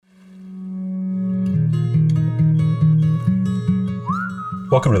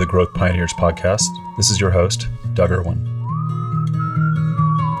Welcome to the Growth Pioneers podcast. This is your host, Doug Irwin.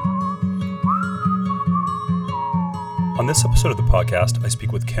 On this episode of the podcast, I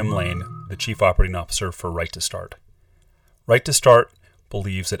speak with Kim Lane, the Chief Operating Officer for Right to Start. Right to Start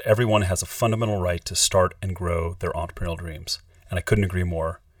believes that everyone has a fundamental right to start and grow their entrepreneurial dreams, and I couldn't agree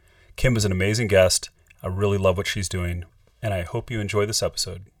more. Kim is an amazing guest. I really love what she's doing, and I hope you enjoy this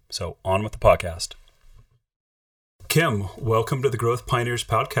episode. So on with the podcast. Kim, welcome to the Growth Pioneers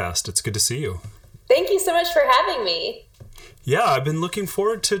podcast. It's good to see you. Thank you so much for having me. Yeah, I've been looking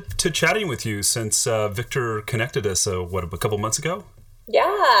forward to chatting with you since Victor connected us, a couple months ago?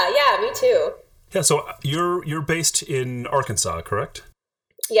 Yeah, me too. Yeah, so you're based in Arkansas, correct?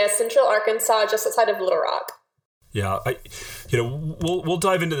 Yes, Central Arkansas, just outside of Little Rock. Yeah, we'll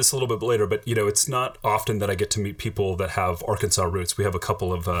dive into this a little bit later, but it's not often that I get to meet people that have Arkansas roots. We have a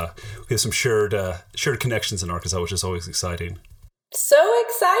couple of we have some shared connections in Arkansas, which is always exciting. So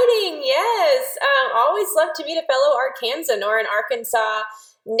exciting! Yes, always love to meet a fellow Arkansan or an Arkansas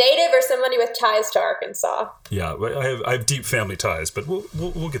native or somebody with ties to Arkansas. Yeah, I have deep family ties, but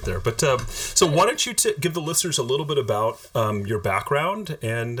we'll get there. But so why don't you give the listeners a little bit about your background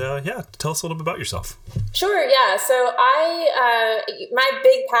and tell us a little bit about yourself. Sure. Yeah. So my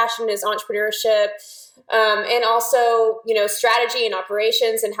big passion is entrepreneurship. And also, strategy and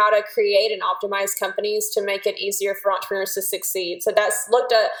operations and how to create and optimize companies to make it easier for entrepreneurs to succeed. So that's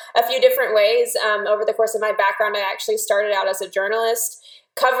looked at a few different ways. Over the course of my background, I actually started out as a journalist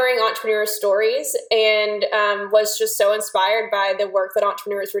covering entrepreneur stories and was just so inspired by the work that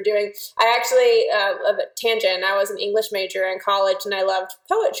entrepreneurs were doing. I actually, a tangent, I was an English major in college and I loved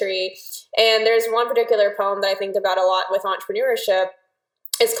poetry. And there's one particular poem that I think about a lot with entrepreneurship.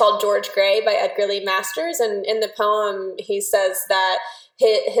 It's called George Gray by Edgar Lee Masters. And in the poem, he says that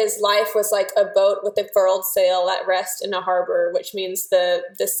his life was like a boat with a furled sail at rest in a harbor, which means the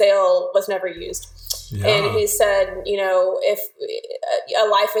sail was never used. Yeah. And he said, if a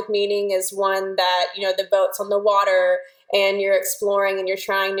life with meaning is one that, the boat's on the water and you're exploring and you're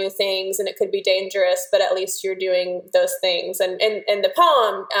trying new things and it could be dangerous, but at least you're doing those things. And the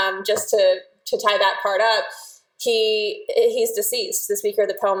poem, just to tie that part up, he's deceased. The speaker of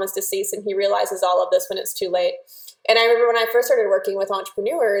the poem is deceased, and he realizes all of this when it's too late. And I remember when I first started working with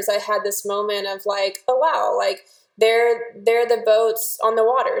entrepreneurs, I had this moment of like, oh wow, like they're the boats on the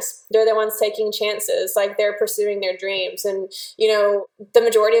waters. They're the ones taking chances, like they're pursuing their dreams. And, the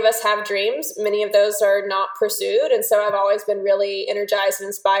majority of us have dreams. Many of those are not pursued. And so I've always been really energized and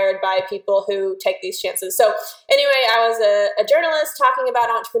inspired by people who take these chances. So anyway, I was a journalist talking about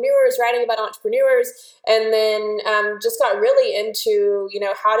entrepreneurs, writing about entrepreneurs, and then just got really into,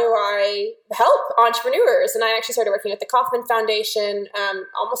 how do I help entrepreneurs? And I actually started working at the Kauffman Foundation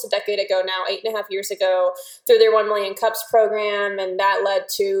almost a decade ago now, 8.5 years ago, through their 1 Million Cups program. And that led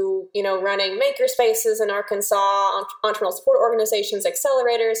to, running maker spaces in Arkansas, entrepreneurial support organizations,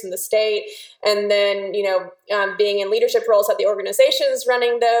 accelerators in the state. And then, being in leadership roles at the organizations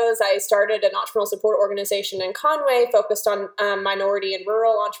running those, I started an entrepreneurial support organization in Conway focused on minority and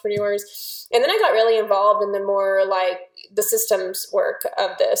rural entrepreneurs. And then I got really involved in the more like the systems work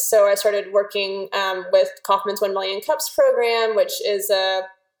of this. So I started working with Kauffman's 1 Million Cups program, which is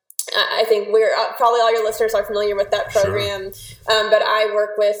I think probably all your listeners are familiar with that program, sure. But I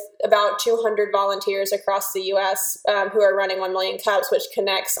work with about 200 volunteers across the U.S. Who are running 1 Million Cups, which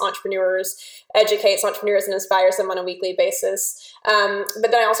connects entrepreneurs, educates entrepreneurs, and inspires them on a weekly basis.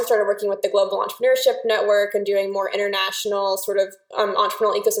 But then I also started working with the Global Entrepreneurship Network and doing more international sort of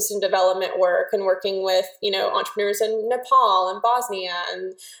entrepreneurial ecosystem development work and working with, entrepreneurs in Nepal and Bosnia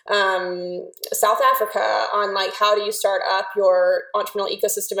and South Africa on like how do you start up your entrepreneurial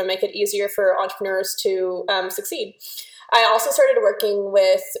ecosystem and make it easier for entrepreneurs to succeed. I also started working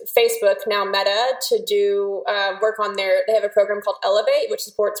with Facebook, now Meta, to do work on they have a program called Elevate, which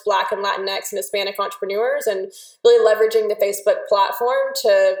supports Black and Latinx and Hispanic entrepreneurs, and really leveraging the Facebook platform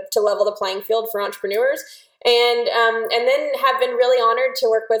to level the playing field for entrepreneurs. And then have been really honored to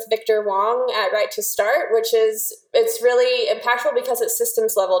work with Victor Wong at Right to Start, it's really impactful because it's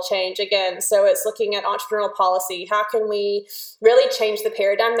systems level change again. So it's looking at entrepreneurial policy. How can we really change the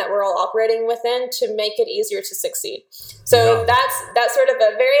paradigm that we're all operating within to make it easier to succeed? So that's sort of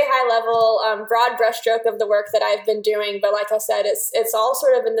a very high level, broad brushstroke of the work that I've been doing. But like I said, it's all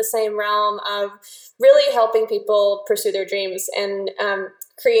sort of in the same realm of really helping people pursue their dreams and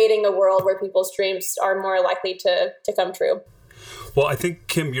creating a world where people's dreams are more likely to come true. Well, I think,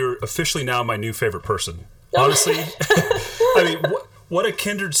 Kim, you're officially now my new favorite person. Honestly, I mean, What a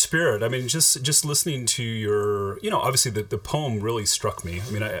kindred spirit. I mean, just listening to your, obviously the poem really struck me.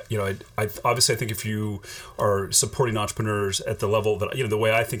 I mean, I obviously I think if you are supporting entrepreneurs at the level that, the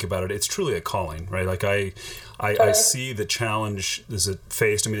way I think about it, it's truly a calling, right? Like I see the challenge as it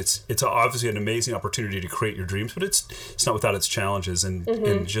faced. I mean, it's obviously an amazing opportunity to create your dreams, but it's not without its challenges,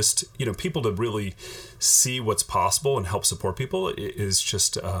 and just, people to really see what's possible and help support people is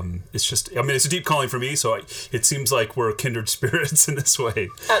just, it's a deep calling for me. So it seems like we're kindred spirits in this way.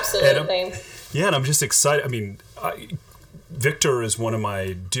 Absolutely. And I'm just excited. I mean, Victor is one of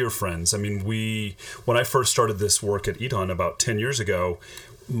my dear friends. I mean, when I first started this work at Eton about 10 years ago,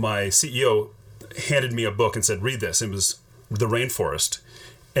 my CEO handed me a book and said, read this. It was The Rainforest.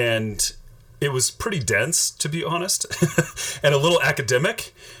 And it was pretty dense, to be honest, and a little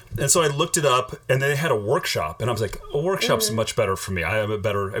academic. And so I looked it up, and they had a workshop, and I was like, a workshop's much better for me. I'm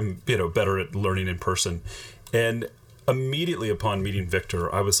better at learning in person. And immediately upon meeting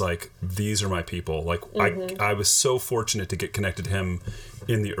Victor, I was like, these are my people. Like, I was so fortunate to get connected to him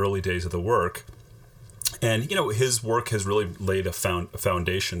in the early days of the work. And, his work has really laid a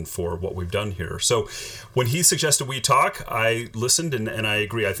foundation for what we've done here. So when he suggested we talk, I listened, and I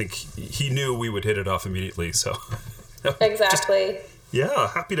agree. I think he knew we would hit it off immediately. So exactly.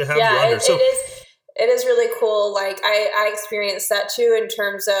 Happy to have you on here. So it is really cool. Like I experienced that too, in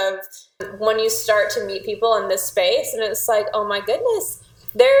terms of when you start to meet people in this space, and it's like, oh my goodness,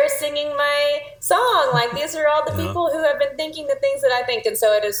 they're singing my song. Like, these are all the people who have been thinking the things that I think. And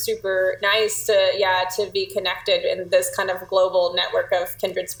so it is super nice to be connected in this kind of global network of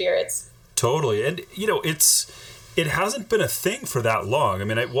kindred spirits. Totally. And, it hasn't been a thing for that long. I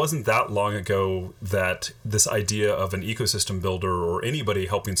mean, it wasn't that long ago that this idea of an ecosystem builder or anybody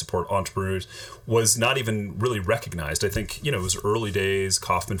helping support entrepreneurs was not even really recognized. I think, it was early days,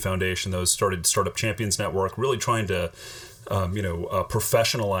 Kauffman Foundation, those started Startup Champions Network, really trying to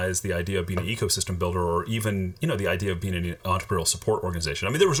professionalize the idea of being an ecosystem builder, or even, the idea of being an entrepreneurial support organization.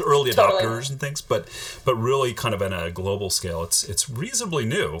 I mean, there was early adopters and things, but really kind of on a global scale, it's reasonably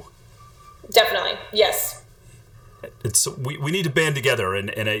new. Definitely. Yes. We need to band together,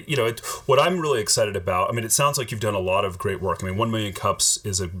 and what I'm really excited about, I mean, it sounds like you've done a lot of great work. I mean, 1 Million Cups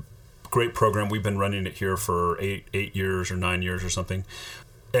is a great program. We've been running it here for 8 years or 9 years or something.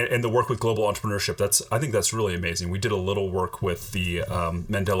 And the work with global entrepreneurship, I think that's really amazing. We did a little work with the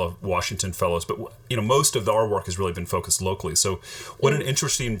Mandela Washington Fellows, but most of our work has really been focused locally. So what an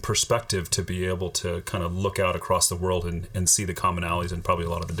interesting perspective to be able to kind of look out across the world and see the commonalities and probably a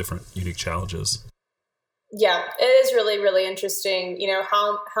lot of the different unique challenges. Yeah, it is really, really interesting,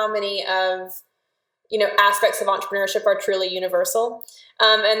 how many of, aspects of entrepreneurship are truly universal.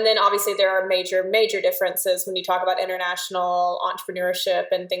 And then obviously there are major, major differences when you talk about international entrepreneurship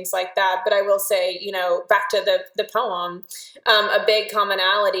and things like that. But I will say, back to the poem, a big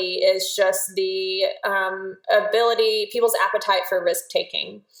commonality is just the ability, people's appetite for risk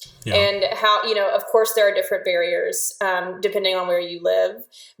taking. Yeah. And how, of course there are different barriers depending on where you live.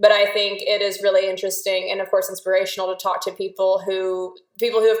 But I think it is really interesting and of course inspirational to talk to people who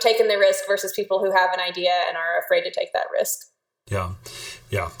have taken the risk versus people who have an idea and are afraid to take that risk.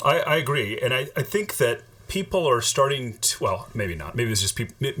 Yeah, I agree. And I think that people are starting to, well, maybe not. Maybe it's just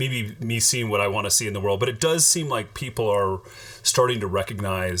maybe me seeing what I want to see in the world. But it does seem like people are starting to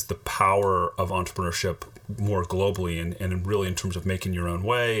recognize the power of entrepreneurship more globally and really in terms of making your own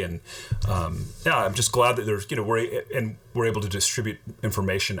way. And I'm just glad that there's, we're able to distribute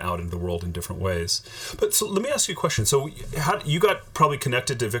information out into the world in different ways. But so let me ask you a question. So you got probably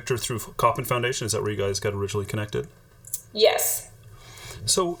connected to Victor through Kauffman Foundation? Is that where you guys got originally connected? Yes.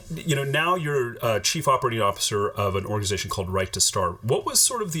 So, now you're Chief Operating Officer of an organization called Right to Start. What was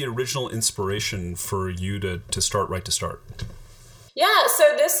sort of the original inspiration for you to start Right to Start? Yeah,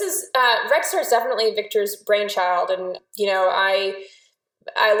 so this is, Right to Start is definitely Victor's brainchild. And,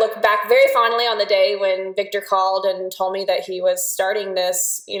 I look back very fondly on the day when Victor called and told me that he was starting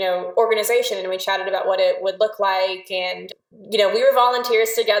this, organization, and we chatted about what it would look like. And, we were volunteers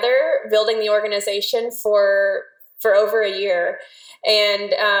together building the organization for over a year.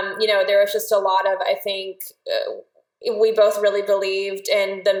 And, there was just a lot of, I think, we both really believed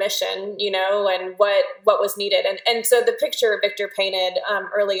in the mission, and what was needed. And so the picture Victor painted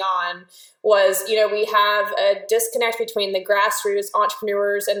early on was, we have a disconnect between the grassroots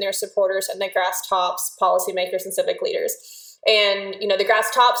entrepreneurs and their supporters and the grass tops policymakers and civic leaders. And, the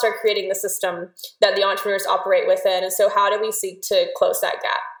grass tops are creating the system that the entrepreneurs operate within. And so how do we seek to close that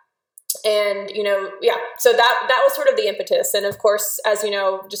gap? And, so that was sort of the impetus. And of course, as you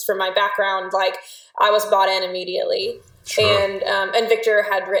know, just from my background, like I was bought in immediately. Sure. And Victor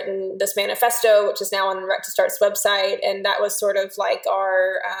had written this manifesto, which is now on Right to Start's website. And that was sort of like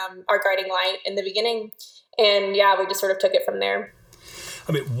our guiding light in the beginning. And we just sort of took it from there.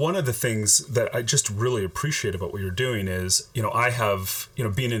 I mean, one of the things that I just really appreciate about what you're doing is, I have,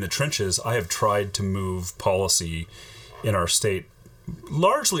 being in the trenches, I have tried to move policy in our state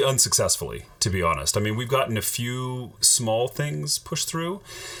largely unsuccessfully, to be honest. I mean, we've gotten a few small things pushed through,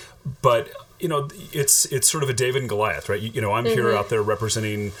 but it's sort of a David and Goliath, right? I'm here out there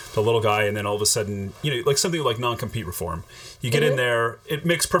representing the little guy, and then all of a sudden, like something like non-compete reform. You get in there, it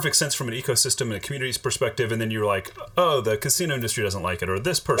makes perfect sense from an ecosystem and a community's perspective, and then you're like, oh, the casino industry doesn't like it, or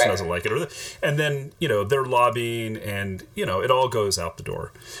this person doesn't like it, and then they're lobbying, and it all goes out the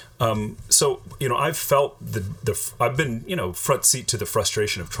door. So I've felt I've been front seat to the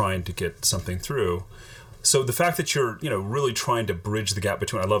frustration of trying to get something through. So the fact that you're, really trying to bridge the gap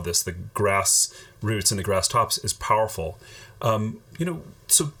between, I love this, the grass roots and the grass tops is powerful.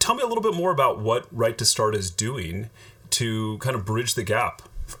 So tell me a little bit more about what Right to Start is doing to kind of bridge the gap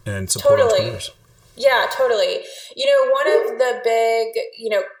and support entrepreneurs. Yeah, totally. One of the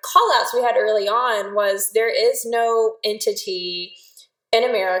big, call outs we had early on was there is no entity in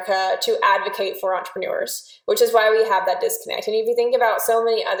America to advocate for entrepreneurs, which is why we have that disconnect. And if you think about so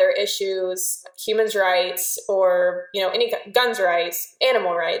many other issues, human rights, or, any guns rights,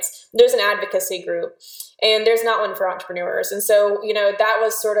 animal rights, there's an advocacy group, and there's not one for entrepreneurs. And so, that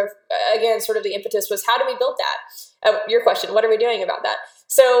was sort of the impetus was, how do we build that? Your question, what are we doing about that?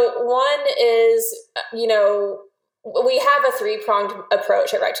 So one is, we have a 3-pronged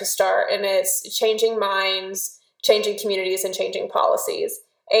approach at Right to Start, and it's changing minds, changing communities, and changing policies.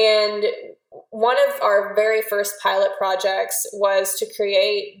 And one of our very first pilot projects was to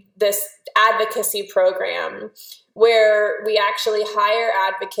create this advocacy program where we actually hire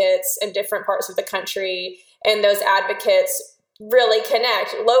advocates in different parts of the country, and those advocates really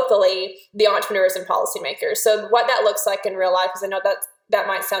connect locally the entrepreneurs and policymakers. So what that looks like in real life, because I know that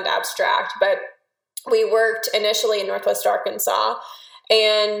might sound abstract, but we worked initially in Northwest Arkansas.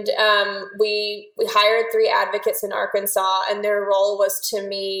 And we hired 3 advocates in Arkansas, and their role was to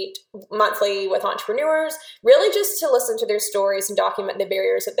meet monthly with entrepreneurs, really just to listen to their stories and document the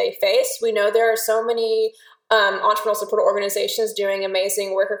barriers that they face. We know there are so many entrepreneurial support organizations doing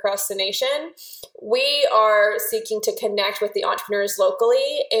amazing work across the nation. We are seeking to connect with the entrepreneurs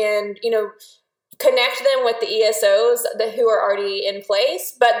locally and, connect them with the ESOs who are already in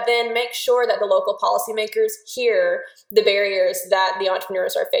place, but then make sure that the local policymakers hear the barriers that the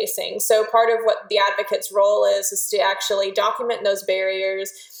entrepreneurs are facing. So part of what the advocate's role is to actually document those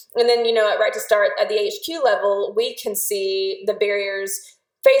barriers. And then, at Right to Start at the HQ level, we can see the barriers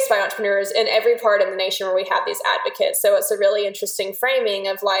faced by entrepreneurs in every part of the nation where we have these advocates. So it's a really interesting framing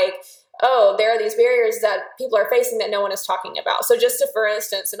of like, oh, there are these barriers that people are facing that no one is talking about. So just for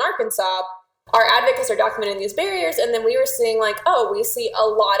instance, in Arkansas, our advocates are documenting these barriers, and then we were seeing like, oh, we see a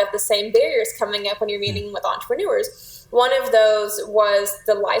lot of the same barriers coming up when you're meeting with entrepreneurs. One of those was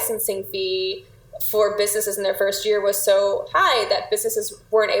the licensing fee for businesses in their first year was so high that businesses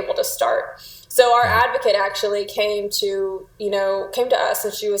weren't able to start. So our advocate actually came to us,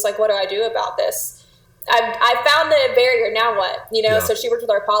 and she was like, what do I do about this? I found the barrier, now what? So she worked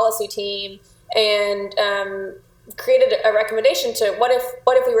with our policy team and created a recommendation to what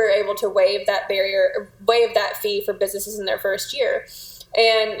if we were able to waive that barrier, waive that fee for businesses in their first year.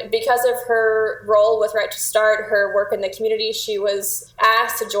 And because of her role with Right to Start, her work in the community, she was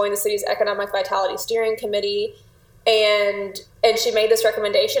asked to join the city's Economic Vitality Steering Committee, and she made this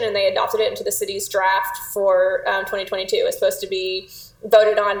recommendation, and they adopted it into the city's draft for 2022. It's supposed to be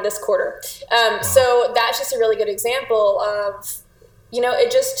voted on this quarter. So that's just a really good example of,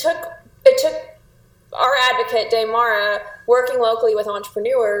 it took our advocate, Daymara, working locally with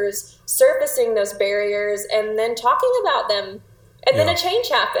entrepreneurs, surfacing those barriers, and then talking about them. And then a change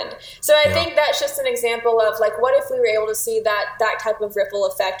happened. So I think that's just an example of like, what if we were able to see that type of ripple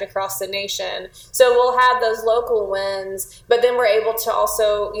effect across the nation? So we'll have those local wins, but then we're able to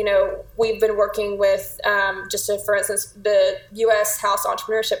also, we've been working with, for instance, the U.S. House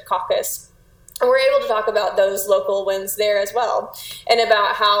Entrepreneurship Caucus. And we're able to talk about those local wins there as well, and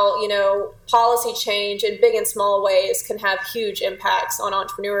about how, policy change in big and small ways can have huge impacts on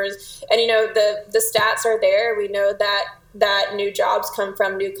entrepreneurs. And, the stats are there. We know that new jobs come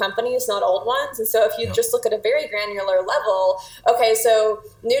from new companies, not old ones. And so if you just look at a very granular level, okay, so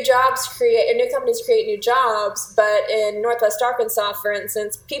new companies create new jobs, but in Northwest Arkansas, for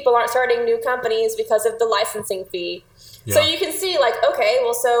instance, people aren't starting new companies because of the licensing fee. Yeah. So you can see like, okay,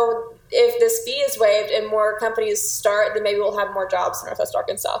 well, so if this fee is waived and more companies start, then maybe we'll have more jobs in Northwest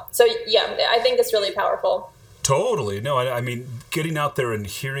Arkansas. So yeah, I think it's really powerful. Totally. No, I mean, getting out there and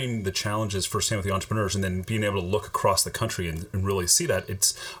hearing the challenges firsthand with the entrepreneurs and then being able to look across the country and really see that,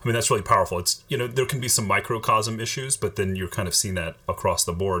 that's really powerful. It's, there can be some microcosm issues, but then you're kind of seeing that across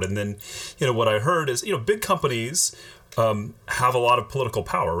the board. And then, what I heard is, big companies have a lot of political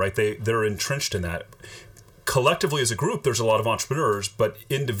power, right? They're entrenched in that. Collectively as a group, there's a lot of entrepreneurs, but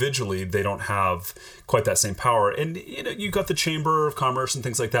individually they don't have quite that same power. And you've got the Chamber of Commerce and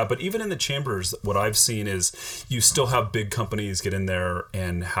things like that, but even in the chambers, what I've seen is you still have big companies get in there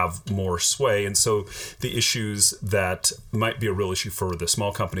and have more sway. And so the issues that might be a real issue for the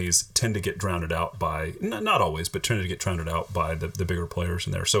small companies tend to get drowned out by, not always, but tend to get drowned out by the bigger players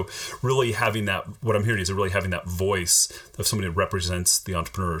in there. So really having that, what I'm hearing is really having that voice of somebody that represents the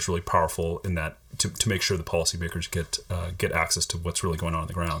entrepreneur is really powerful in that to make sure the policymakers get access to what's really going on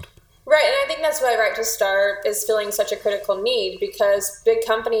the ground. Right, and I think that's why Right to Start is feeling such a critical need, because big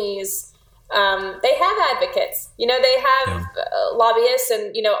companies, they have advocates. They have lobbyists,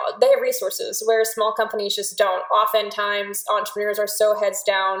 and they have resources where small companies just don't. Oftentimes, entrepreneurs are so heads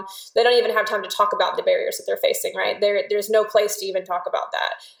down they don't even have time to talk about the barriers that they're facing. Right, there's no place to even talk about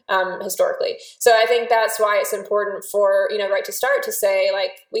that historically. So I think that's why it's important for Right to Start to say,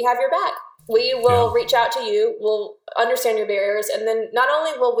 like, we have your back. We will reach out to you, we'll understand your barriers, and then not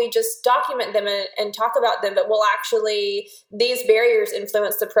only will we just document them and talk about them, but we'll actually, these barriers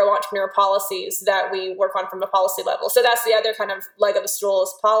influence the pro-entrepreneur policies that we work on from a policy level. So that's the other kind of leg of the stool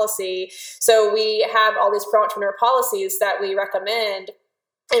is policy. So we have all these pro-entrepreneur policies that we recommend,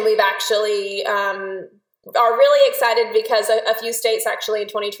 and we've actually are really excited because a few states actually in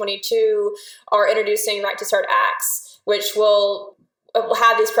 2022 are introducing Right to Start Acts, which will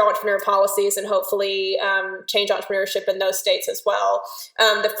have these pro-entrepreneur policies and hopefully change entrepreneurship in those states as well.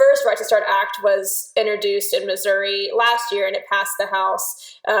 The first Right to Start Act was introduced in Missouri last year, and it passed the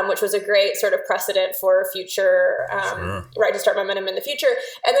House, which was a great sort of precedent for future Right to Start momentum in the future.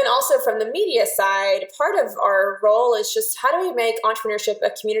 And then also from the media side, part of our role is just how do we make entrepreneurship a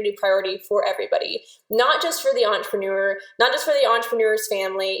community priority for everybody, not just for the entrepreneur, not just for the entrepreneur's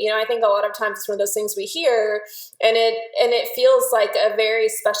family. I think a lot of times it's one of those things we hear, and it feels like a very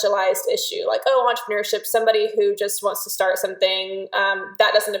specialized issue, like, oh, entrepreneurship, somebody who just wants to start something,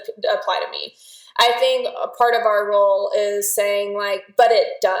 that doesn't apply to me. I think a part of our role is saying, like, but it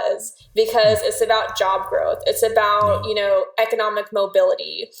does, because it's about job growth. It's about, economic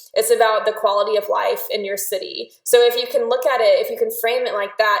mobility. It's about the quality of life in your city. So if you can look at it, if you can frame it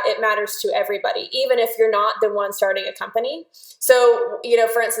like that, it matters to everybody, even if you're not the one starting a company. So,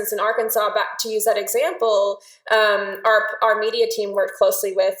 for instance, in Arkansas, back to use that example, our media team worked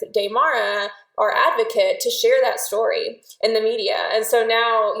closely with Daymara, our advocate, to share that story in the media. And so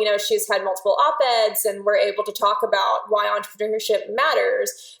now, she's had multiple op-eds, and we're able to talk about why entrepreneurship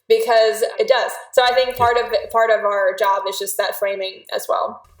matters, because it does. So I think part of our job is just that framing as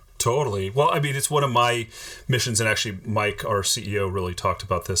well. Totally. Well, it's one of my missions, and actually Mike, our CEO, really talked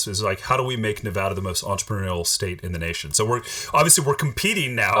about this, is like, how do we make Nevada the most entrepreneurial state in the nation? So we're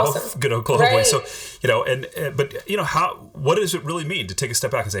competing now, awesome. Globally. Right. So, what does it really mean to take a step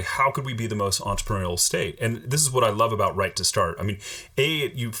back and say, how could we be the most entrepreneurial state? And this is what I love about Right to Start.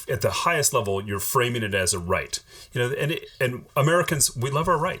 You at the highest level, you're framing it as a right, and Americans, we love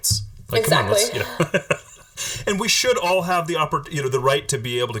our rights. Like, exactly. Come on, and we should all have the the right to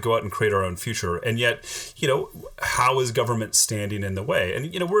be able to go out and create our own future. And yet, how is government standing in the way?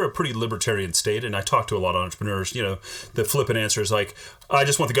 And, we're a pretty libertarian state. And I talk to a lot of entrepreneurs, the flippant answer is like, I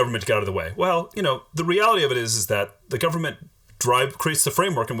just want the government to get out of the way. Well, the reality of it is that the government creates the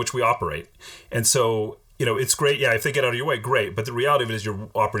framework in which we operate. And so, it's great. Yeah, if they get out of your way, great. But the reality of it is you're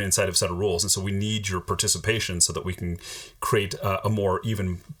operating inside of a set of rules. And so we need your participation so that we can create a more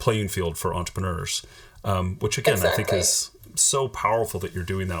even playing field for entrepreneurs. Which again, exactly. I think is so powerful that you're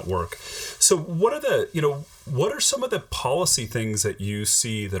doing that work. So what are some of the policy things that you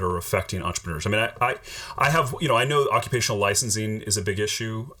see that are affecting entrepreneurs? I have, I know occupational licensing is a big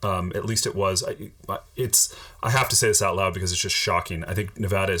issue. At least it was. I have to say this out loud because it's just shocking. I think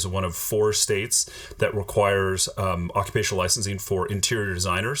Nevada is one of 4 states that requires occupational licensing for interior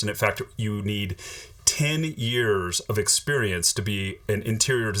designers. And in fact, you need 10 years of experience to be an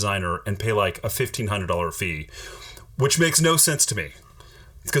interior designer and pay like a $1,500 fee, which makes no sense to me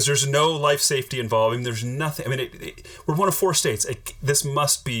because there's no life safety involved. There's nothing. We're one of 4 states. This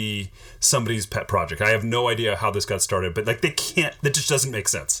must be somebody's pet project. I have no idea how this got started, but that just doesn't make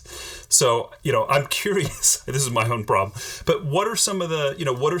sense. So, I'm curious, this is my own problem, but what are some of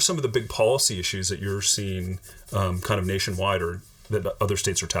the big policy issues that you're seeing kind of nationwide or that other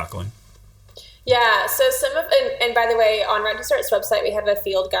states are tackling? Yeah, so and by the way, on Right to Start's website, we have a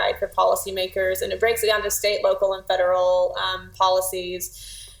field guide for policymakers, and it breaks it down to state, local, and federal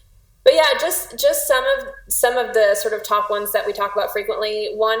policies. But yeah, just some of the sort of top ones that we talk about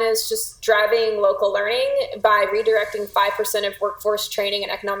frequently. One is just driving local learning by redirecting 5% of workforce training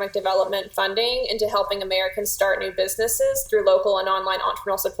and economic development funding into helping Americans start new businesses through local and online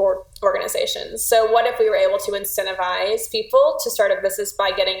entrepreneurial support organizations. So what if we were able to incentivize people to start a business by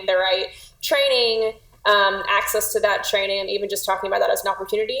getting the right training, access to that training, and even just talking about that as an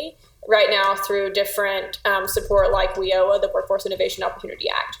opportunity right now through different support like WIOA, the Workforce Innovation Opportunity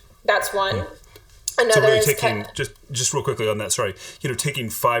Act. That's one. Another so really taking just real quickly on that. Sorry, taking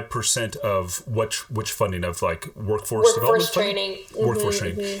 5% of which funding of like workforce development training, funding? Workforce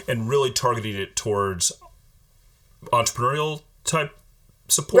training, and really targeting it towards entrepreneurial type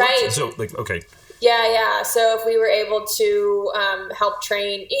support. Right. So like okay. Yeah. So if we were able to help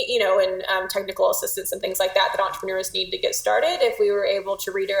train, in technical assistance and things like that entrepreneurs need to get started, if we were able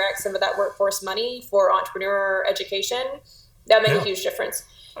to redirect some of that workforce money for entrepreneur education, that would make a huge difference.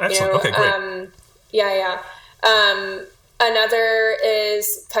 Excellent. Okay, great. Another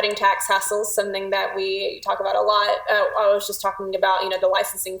is cutting tax hassles, something that we talk about a lot. I was just talking about, the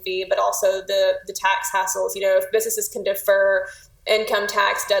licensing fee, but also the tax hassles. If businesses can defer income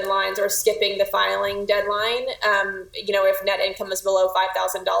tax deadlines or skipping the filing deadline, if net income is below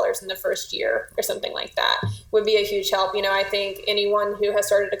 $5,000 in the first year or something like that, would be a huge help. I think anyone who has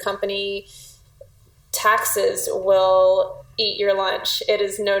started a company, taxes will eat your lunch. It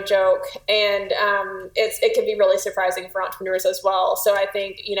is no joke. And it can be really surprising for entrepreneurs as well. So I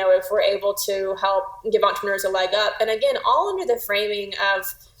think, if we're able to help give entrepreneurs a leg up, and again, all under the framing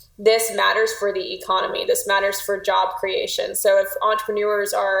of this matters for the economy, this matters for job creation. So if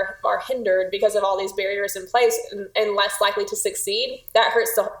entrepreneurs are hindered because of all these barriers in place and less likely to succeed, that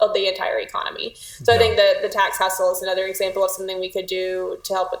hurts the entire economy. So I think the tax hassle is another example of something we could do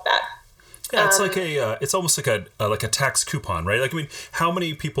to help with that. Yeah, it's like it's almost like a tax coupon, right? Like, I mean, how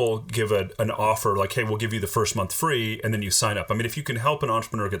many people give an offer like, hey, we'll give you the first month free, and then you sign up? I mean, if you can help an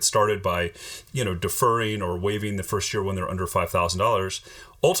entrepreneur get started by, deferring or waiving the first year when they're under $5,000,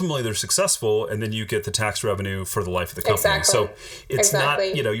 ultimately they're successful, and then you get the tax revenue for the life of the company. Exactly. So it's not,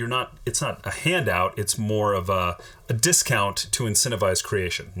 it's not a handout. It's more of a discount to incentivize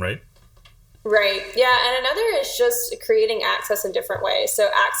creation, right? Right. Yeah. And another is just creating access in different ways. So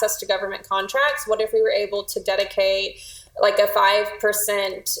access to government contracts. What if we were able to dedicate like a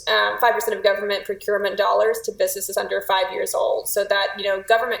 5% of government procurement dollars to businesses under 5 years old, so that,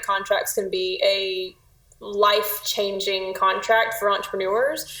 government contracts can be a life-changing contract for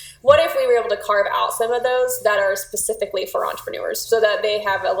entrepreneurs? What if we were able to carve out some of those that are specifically for entrepreneurs so that they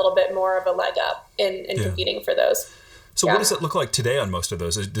have a little bit more of a leg up in competing for those? So what does it look like today on most of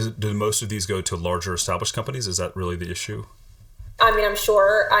those? Do most of these go to larger established companies? Is that really the issue? I mean, I'm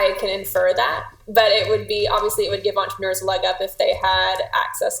sure I can infer that, but it would give entrepreneurs a leg up if they had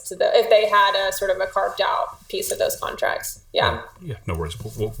access to if they had a sort of a carved out piece of those contracts. Yeah. Yeah. No worries.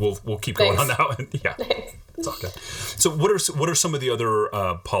 We'll keep going on that one. Yeah. It's all good. So what are some of the other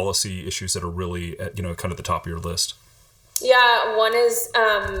policy issues that are really at, kind of the top of your list? Yeah. One is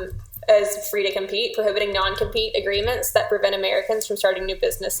free to compete, prohibiting non-compete agreements that prevent Americans from starting new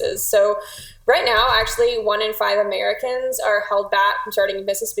businesses. So right now, actually, 1 in 5 Americans are held back from starting a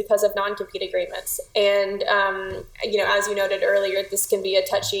business because of non-compete agreements. And, as you noted earlier, this can be a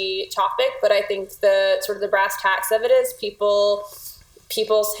touchy topic, but I think the sort of the brass tacks of it is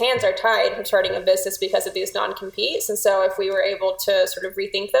people's hands are tied from starting a business because of these non-competes. And so if we were able to sort of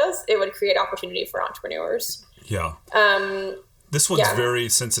rethink those, it would create opportunity for entrepreneurs. Yeah. This one's very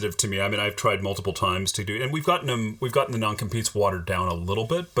sensitive to me. I mean, I've tried multiple times to do it, and we've gotten the non-competes watered down a little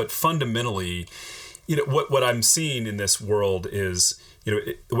bit, but fundamentally, what I'm seeing in this world is,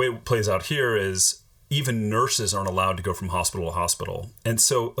 the way it plays out here is even nurses aren't allowed to go from hospital to hospital. And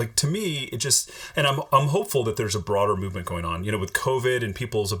so, like, to me, it just, and I'm hopeful that there's a broader movement going on, with COVID and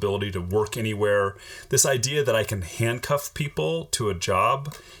people's ability to work anywhere, this idea that I can handcuff people to a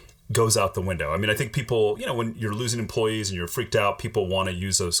job goes out the window. I mean, I think people, when you're losing employees and you're freaked out, people want to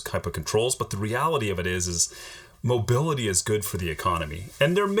use those type of controls. But the reality of it is mobility is good for the economy.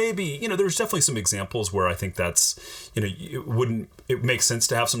 And there may be, there's definitely some examples where I think that's, it makes sense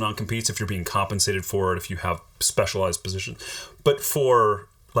to have some non-competes if you're being compensated for it, if you have specialized positions. But for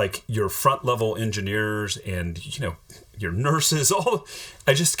like your front level engineers and, your nurses,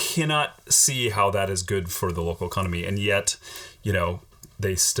 I just cannot see how that is good for the local economy. And yet,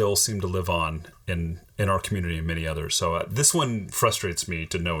 they still seem to live on in our community and many others. So this one frustrates me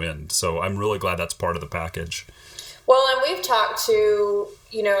to no end. So I'm really glad that's part of the package. Well, and we've talked to,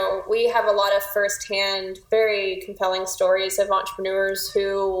 we have a lot of firsthand, very compelling stories of entrepreneurs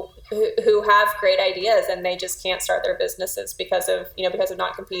who have great ideas and they just can't start their businesses because of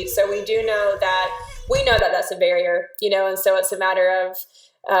non-compete. So we know that that's a barrier, and so it's a matter of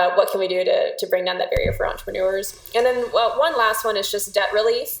what can we do to bring down that barrier for entrepreneurs. And then one last one is just debt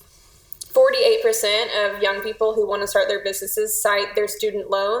relief. 48% of young people who want to start their businesses cite their student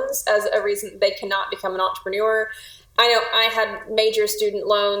loans as a reason they cannot become an entrepreneur. I know I had major student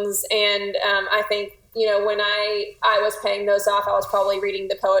loans, and I think, when I was paying those off, I was probably reading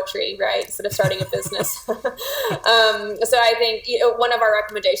the poetry, right, instead of starting a business. So I think one of our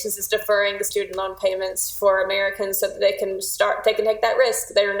recommendations is deferring the student loan payments for Americans so that they can take that risk.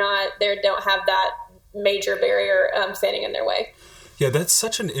 They don't have that major barrier standing in their way. Yeah, that's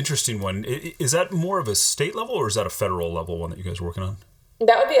such an interesting one. Is that more of a state level or is that a federal level one that you guys are working on?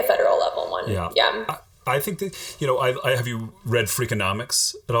 That would be a federal level one. Yeah. I think that, have you read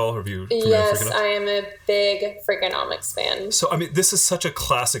Freakonomics at all? Have you? Yes, I am a big Freakonomics fan. So, this is such a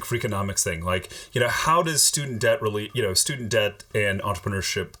classic Freakonomics thing. Like, how does student debt and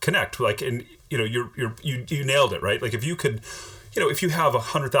entrepreneurship connect? Like, and, you nailed it, right? Like, if you could, if you have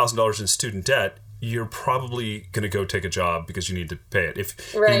 $100,000 in student debt, you're probably going to go take a job because you need to pay it.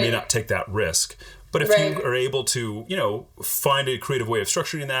 You may not take that risk. But if you are able to, find a creative way of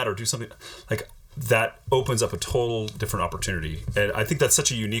structuring that or do something like that, opens up a total different opportunity. And I think that's such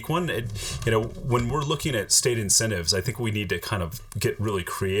a unique one. When we're looking at state incentives, I think we need to kind of get really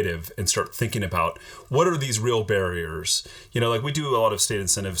creative and start thinking about what are these real barriers. Like we do a lot of state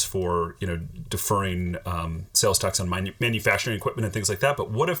incentives for, deferring sales tax on manufacturing equipment and things like that.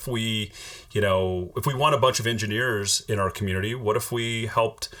 But what if we, if we want a bunch of engineers in our community, what if we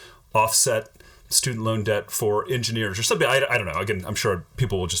helped offset student loan debt for engineers or something? I don't know. Again, I'm sure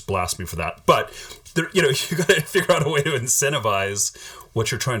people will just blast me for that. But you got to figure out a way to incentivize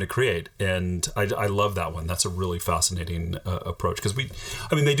what you're trying to create. And I love that one. That's a really fascinating approach because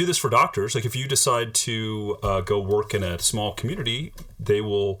they do this for doctors. Like if you decide to go work in a small community, they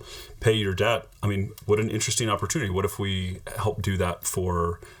will pay your debt. What an interesting opportunity. What if we help do that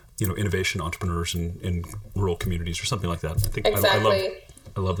for innovation entrepreneurs in rural communities or something like that? I think exactly.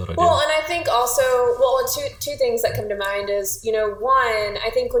 I love that idea. Well, and I think also, two things that come to mind is, one, I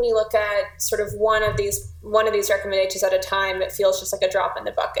think when you look at sort of one of these recommendations at a time, it feels just like a drop in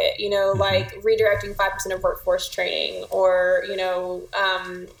the bucket, like redirecting 5% of workforce training or,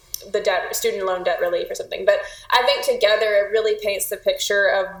 the student loan debt relief or something. But I think together it really paints the picture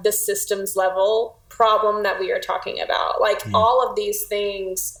of the systems level problem that we are talking about. Like all of these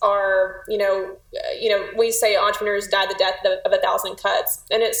things are, we say entrepreneurs die the death of 1,000 cuts,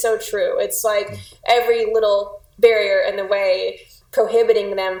 and it's so true. It's like every little barrier in the way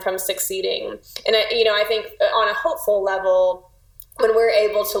prohibiting them from succeeding. And I think on a hopeful level, when we're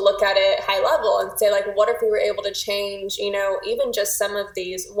able to look at it high level and say, like, what if we were able to change, even just some of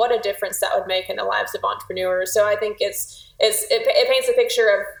these, what a difference that would make in the lives of entrepreneurs. So I think it paints a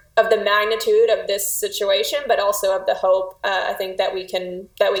picture of the magnitude of this situation, but also of the hope, I think that we can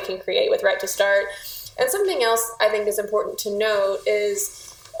create with Right to Start. And something else I think is important to note is,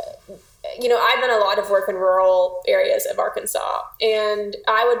 I've done a lot of work in rural areas of Arkansas, and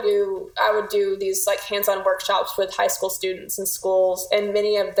I would do these like hands-on workshops with high school students in schools, and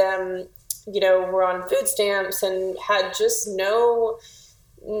many of them, were on food stamps and had just no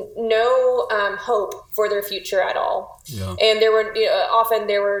hope for their future at all. Yeah. And there were often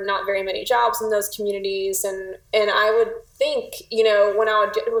there were not very many jobs in those communities, and I would think, when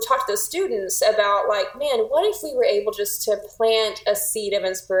I would talk to the students about like, man, what if we were able just to plant a seed of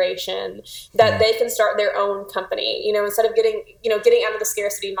inspiration that they can start their own company, instead of getting out of the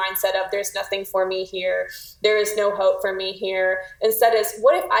scarcity mindset of there's nothing for me here, there is no hope for me here. Instead is,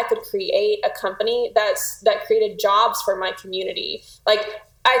 what if I could create a company that created jobs for my community? Like,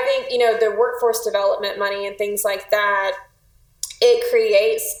 I think, the workforce development money and things like that, it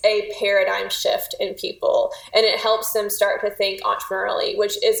creates a paradigm shift in people, and it helps them start to think entrepreneurially,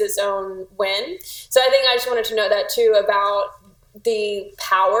 which is its own win. So I think I just wanted to note that too, about the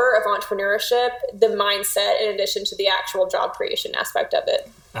power of entrepreneurship, the mindset, in addition to the actual job creation aspect of it.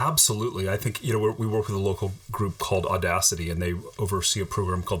 Absolutely. I think, we work with a local group called Audacity, and they oversee a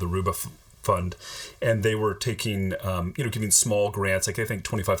program called the Ruba fund, and they were taking, giving small grants, like I think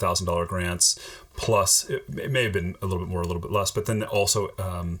 $25,000 grants, plus it may have been a little bit more, a little bit less, but then also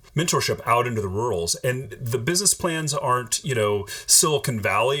mentorship out into the rurals. And the business plans aren't, Silicon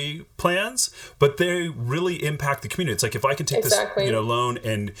Valley plans, but they really impact the community. It's like, if I can take this, loan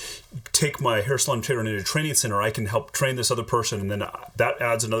and take my hair salon trainer into a training center, I can help train this other person, and then that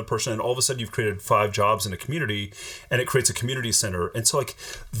adds another person, and all of a sudden you've created 5 jobs in a community, and it creates a community center. And so like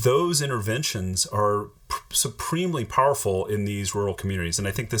those interventions are supremely powerful in these rural communities. And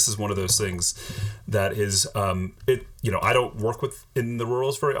I think this is one of those things that is, I don't work in the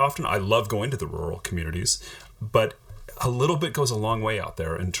rurals very often. I love going to the rural communities, but a little bit goes a long way out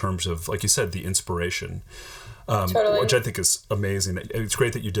there in terms of, like you said, the inspiration, which I think is amazing. It's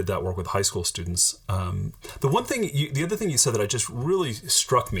great that you did that work with high school students. The other thing you said that I just really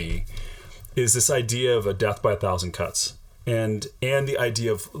struck me is this idea of a death by 1,000 cuts. And the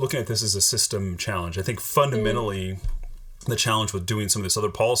idea of looking at this as a system challenge. I think fundamentally the challenge with doing some of this other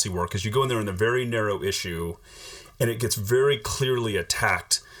policy work is you go in there in a very narrow issue and it gets very clearly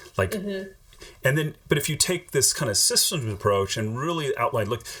attacked. But if you take this kind of systems approach and really outline,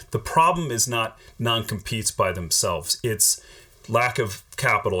 look, the problem is not non-competes by themselves. It's lack of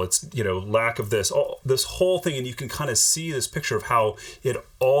capital. It's, lack of this whole thing. And you can kind of see this picture of how it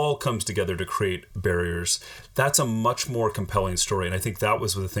all comes together to create barriers. That's a much more compelling story. And I think that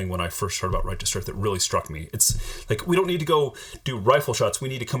was the thing when I first heard about Right to Start that really struck me. It's like, we don't need to go do rifle shots. We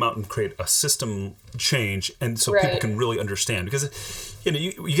need to come out and create a system change. And so people can really understand, because,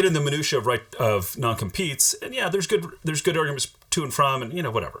 you get in the minutia of non-competes, and there's good arguments to and from,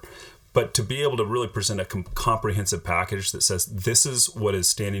 and, whatever. But to be able to really present a comprehensive package that says this is what is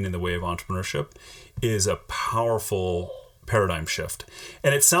standing in the way of entrepreneurship is a powerful paradigm shift.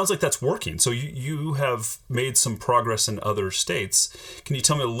 And it sounds like that's working. So you have made some progress in other states. Can you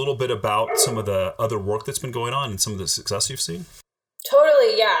tell me a little bit about some of the other work that's been going on and some of the success you've seen?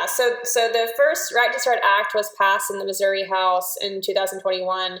 Totally, yeah. So the first Right to Start Act was passed in the Missouri House in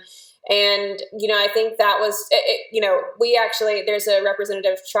 2021. And, I think that was, we actually, there's a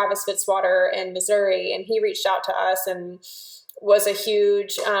representative, Travis Fitzwater in Missouri, and he reached out to us and was a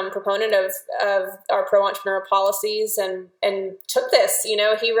huge proponent of our pro-entrepreneur policies and took this, he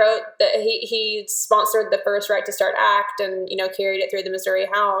wrote that he sponsored the first Right to Start Act and, carried it through the Missouri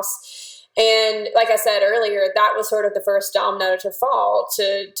House. And like I said earlier, that was sort of the first domino to fall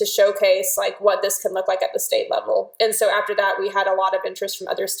to showcase like what this can look like at the state level. And so after that, we had a lot of interest from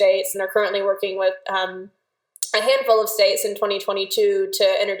other states, and they're currently working with a handful of states in 2022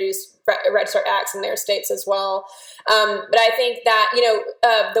 to introduce Right to Start Acts in their states as well. But I think that,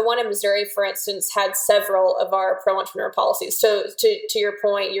 the one in Missouri, for instance, had several of our pro-entrepreneur policies. So to your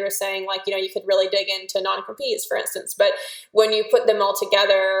point, you were saying like, you could really dig into non-competes, for instance. But when you put them all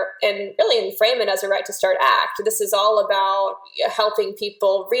together and really frame it as a Right to Start Act, this is all about helping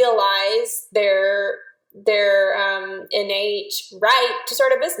people realize their innate right to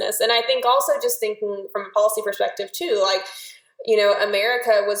start a business. And I think also just thinking from a policy perspective too, like,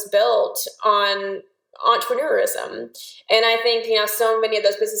 America was built on entrepreneurism. And I think, so many of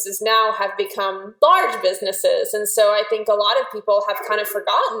those businesses now have become large businesses. And so I think a lot of people have kind of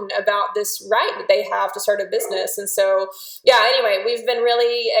forgotten about this right that they have to start a business. And so, anyway, we've been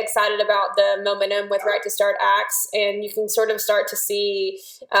really excited about the momentum with Right to Start Acts. And you can sort of start to see,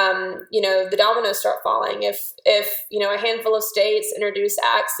 the dominoes start falling. If a handful of states introduce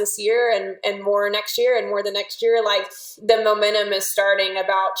acts this year and more next year and more the next year, like the momentum is starting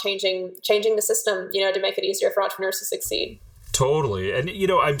about changing the system, to make it easier for entrepreneurs to succeed. Totally. And,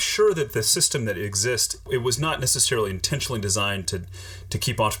 I'm sure that the system that exists, it was not necessarily intentionally designed to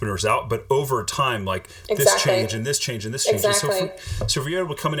keep entrepreneurs out, but over time, like this change and this change and this change. Exactly. So if you're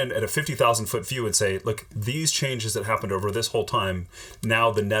able to come in at a 50,000 foot view and say, look, these changes that happened over this whole time,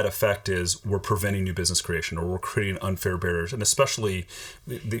 now the net effect is we're preventing new business creation or we're creating unfair barriers. And especially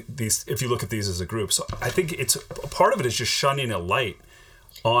these, if you look at these as a group. So I think it's a part of it is just shining a light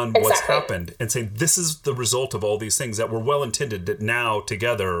on what's happened and saying this is the result of all these things that were well intended that now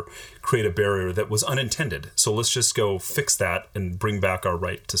together create a barrier that was unintended. So let's just go fix that and bring back our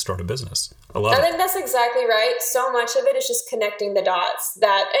right to start a business. I think that's exactly right. So much of it is just connecting the dots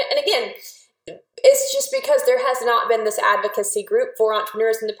and again, it's just because there has not been this advocacy group for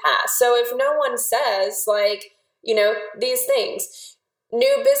entrepreneurs in the past. So if no one says like, these things,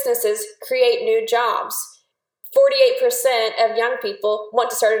 new businesses create new jobs. 48% of young people want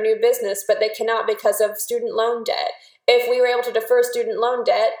to start a new business, but they cannot because of student loan debt. If we were able to defer student loan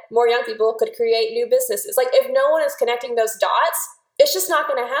debt, more young people could create new businesses. Like if no one is connecting those dots, it's just not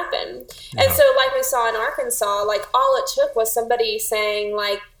going to happen. Yeah. And so like we saw in Arkansas, like all it took was somebody saying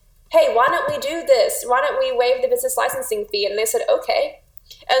like, hey, why don't we do this? Why don't we waive the business licensing fee? And they said, okay.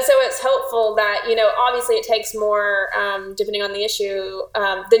 And so it's hopeful that, obviously it takes more, depending on the issue,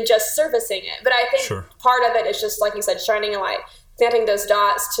 than just servicing it. But I think part of it is just, like you said, shining a light, connecting those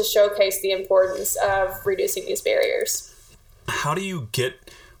dots to showcase the importance of reducing these barriers. How do you get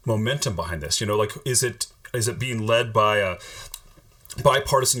momentum behind this? Is it being led by a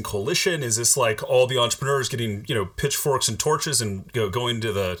bipartisan coalition? Is this like all the entrepreneurs getting, pitchforks and torches and going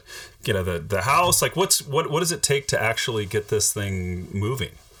to the House? Like what does it take to actually get this thing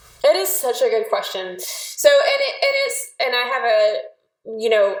moving? It is such a good question. So, and I have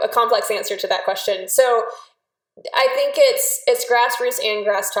a complex answer to that question. So I think it's grassroots and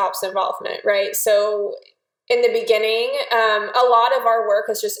grass tops involvement, right? So in the beginning, a lot of our work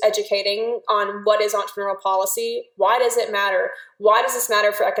is just educating on what is entrepreneurial policy. Why does it matter? Why does this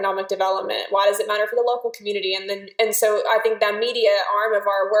matter for economic development? Why does it matter for the local community? And so I think that media arm of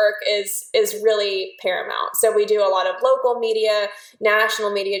our work is really paramount. So we do a lot of local media,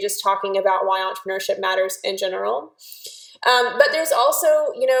 national media, just talking about why entrepreneurship matters in general. But there's also,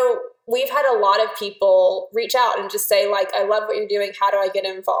 we've had a lot of people reach out and just say, like, I love what you're doing. How do I get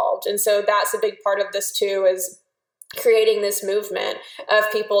involved? And so that's a big part of this too, is creating this movement of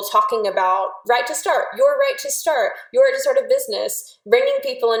people talking about right to start, your right to start a business, bringing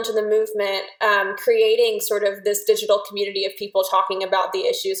people into the movement, creating sort of this digital community of people talking about the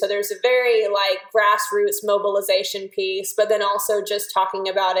issue. So there's a very grassroots mobilization piece, but then also just talking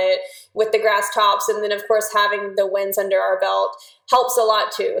about it with the grass tops. And then of course, having the wins under our belt helps a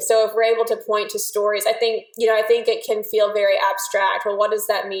lot too. So if we're able to point to stories, I think it can feel very abstract. Well, what does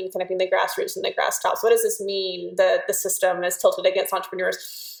that mean, connecting the grassroots and the grass tops? What does this mean? The system is tilted against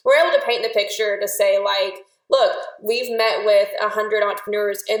entrepreneurs. We're able to paint the picture to say, look, we've met with 100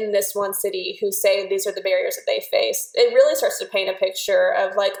 entrepreneurs in this one city who say these are the barriers that they face. It really starts to paint a picture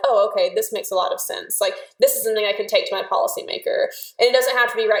of oh, okay, this makes a lot of sense. This is something I can take to my policymaker. And it doesn't have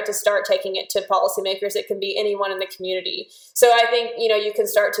to be right to start taking it to policymakers. It can be anyone in the community. So I think, you can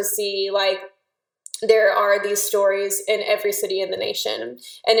start to see there are these stories in every city in the nation.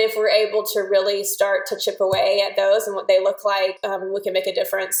 And if we're able to really start to chip away at those and what they look like, we can make a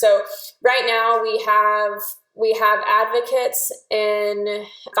difference. So right now we have advocates in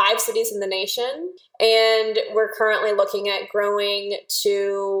 5 cities in the nation, and we're currently looking at growing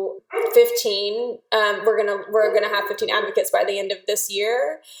to 15. We're gonna have 15 advocates by the end of this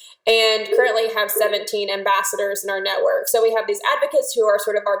year, and currently have 17 ambassadors in our network. So we have these advocates who are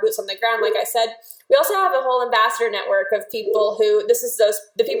sort of our boots on the ground, like I said. We also have a whole ambassador network of people who,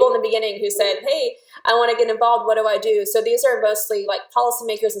 the people in the beginning who said, hey, I want to get involved. What do I do? So these are mostly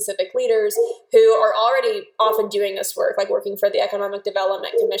policymakers and civic leaders who are already often doing this work, working for the Economic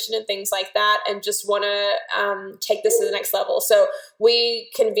Development Commission and things like that, and just want to take this to the next level. So we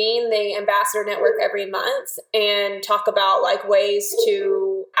convene the ambassador network every month and talk about ways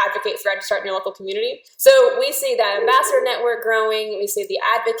to advocate for Right to Start in your local community. So we see that ambassador network growing, we see the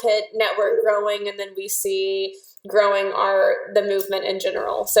advocate network growing, and then we see growing the movement in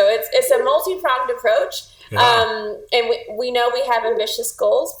general. So it's a multi-pronged approach. Yeah. And we know we have ambitious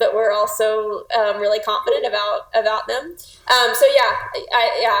goals, but we're also really confident about them. So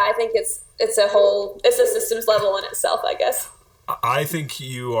I think it's a systems level in itself, I guess. I think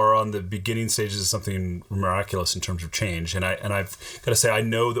you are on the beginning stages of something miraculous in terms of change. And I've got to say, I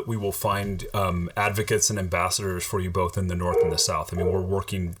know that we will find advocates and ambassadors for you both in the North and the South. I mean, we're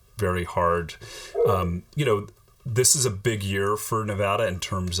working very hard. This is a big year for Nevada in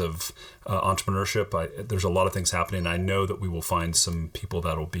terms of entrepreneurship. There's a lot of things happening. I know that we will find some people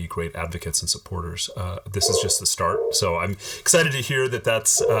that will be great advocates and supporters. This is just the start. So I'm excited to hear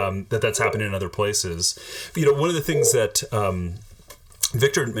that's happening in other places. One of the things that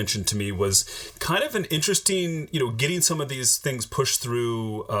Victor mentioned to me was kind of an interesting, getting some of these things pushed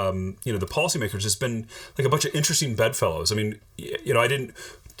through, the policymakers has been a bunch of interesting bedfellows. I mean,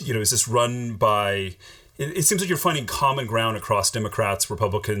 is this run by... It seems like you're finding common ground across Democrats,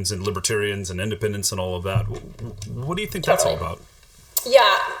 Republicans, and Libertarians, and Independents, and all of that. What do you think that's all about?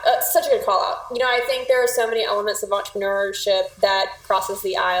 Yeah, such a good call out. I think there are so many elements of entrepreneurship that crosses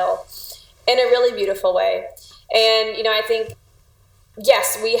the aisle in a really beautiful way. And, I think,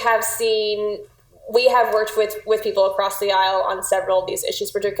 yes, we have worked with people across the aisle on several of these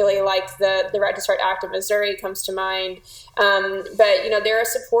issues, particularly the Right to Start Act of Missouri comes to mind. But, there are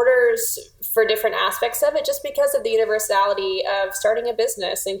supporters for different aspects of it just because of the universality of starting a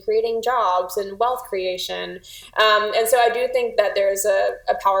business and creating jobs and wealth creation. And so I do think that there's a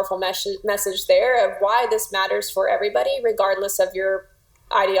powerful message there of why this matters for everybody, regardless of your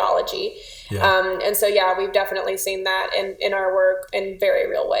ideology. Yeah. And so, we've definitely seen that in our work in very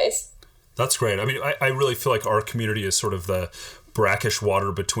real ways. That's great. I mean, I really feel like our community is sort of the brackish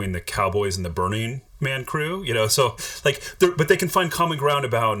water between the Cowboys and the Burning Man crew, so but they can find common ground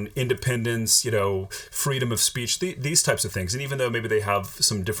about independence, freedom of speech, these types of things. And even though maybe they have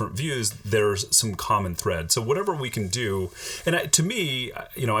some different views, there's some common thread. So whatever we can do, and to me,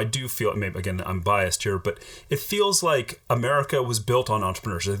 I do feel, maybe again, I'm biased here, but it feels like America was built on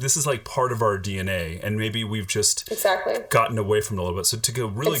entrepreneurship. This is like part of our DNA, and maybe we've just gotten away from it a little bit. So to go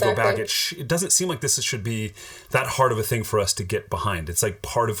back, it doesn't seem like this should be that hard of a thing for us to get behind. It's like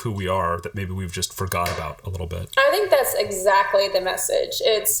part of who we are that maybe we've just forgot about a little bit. I think that's exactly the message.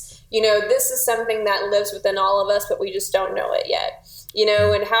 It's, this is something that lives within all of us, but we just don't know it yet.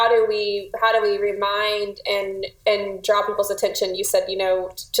 And how do we remind and draw people's attention? You said,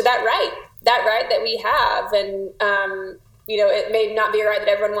 to that right that we have. And, it may not be a right that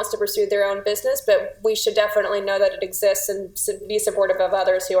everyone wants to pursue their own business, but we should definitely know that it exists and be supportive of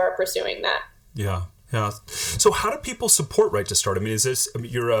others who are pursuing that. Yeah. Yeah. So how do people support Right to Start? I mean,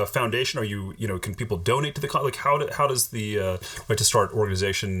 you're a foundation? Are you, can people donate to the, how does the Right to Start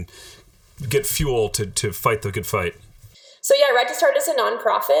organization get fuel to fight the good fight? So Right to Start is a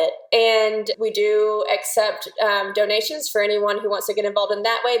nonprofit, and we do accept donations for anyone who wants to get involved in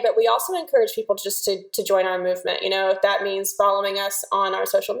that way. But we also encourage people just to join our movement. If that means following us on our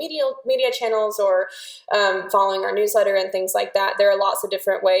social media channels or following our newsletter and things like that. There are lots of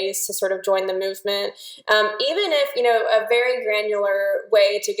different ways to sort of join the movement. Even if a very granular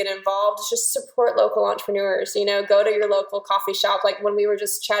way to get involved is just support local entrepreneurs. Go to your local coffee shop. Like when we were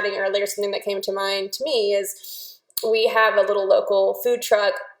just chatting earlier, something that came to mind to me is, we have a little local food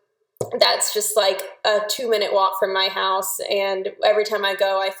truck that's just like a 2-minute walk from my house. And every time I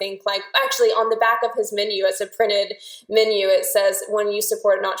go, I think actually on the back of his menu, it's a printed menu. It says, when you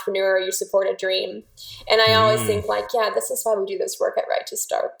support an entrepreneur, you support a dream. And I always think this is why we do this work at Right to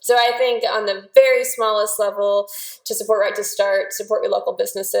Start. So I think on the very smallest level, to support Right to Start, support your local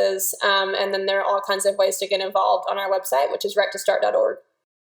businesses. And then there are all kinds of ways to get involved on our website, which is righttostart.org.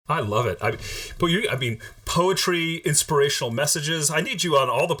 I love it. Poetry, inspirational messages. I need you on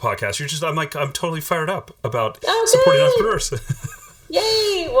all the podcasts. I'm totally fired up about supporting entrepreneurs.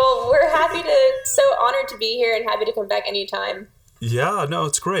 Yay. Well, we're so honored to be here and happy to come back anytime. Yeah, no,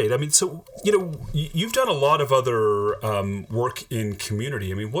 it's great. I mean, so, you've done a lot of other work in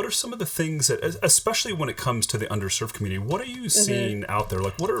community. I mean, what are some of the things that, especially when it comes to the underserved community, what are you seeing out there?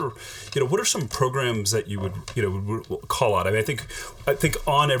 Like, what are some programs that you would call out? I mean, I think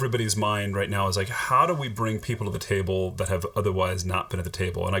on everybody's mind right now is like, how do we bring people to the table that have otherwise not been at the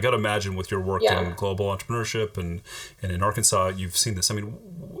table? And I got to imagine with your work in global entrepreneurship and in Arkansas, you've seen this. I mean,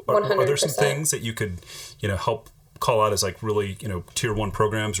 are there some things that you could, help call out as like really, tier 1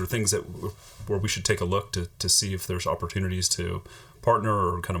 programs or things where we should take a look to see if there's opportunities to partner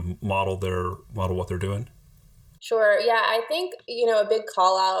or kind of model what they're doing? Sure. Yeah. I think, a big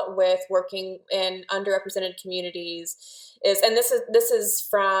call out with working in underrepresented communities is, and this is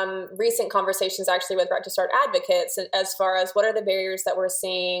from recent conversations actually with Right to Start advocates, as far as what are the barriers that we're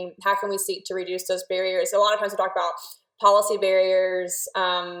seeing, how can we seek to reduce those barriers? A lot of times we talk about policy barriers,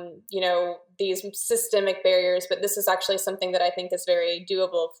 these systemic barriers, but this is actually something that I think is very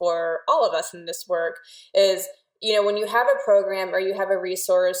doable for all of us in this work is, when you have a program or you have a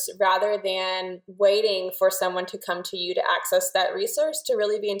resource, rather than waiting for someone to come to you to access that resource, to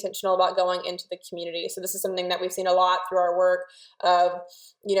really be intentional about going into the community. So this is something that we've seen a lot through our work of,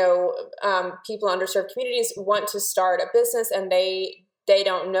 people in underserved communities want to start a business and they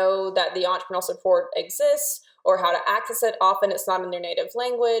don't know that the entrepreneurial support exists or how to access it. Often it's not in their native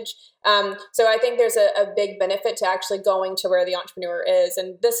language. So I think there's a big benefit to actually going to where the entrepreneur is.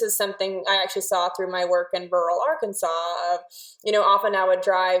 And this is something I actually saw through my work in rural Arkansas. Often I would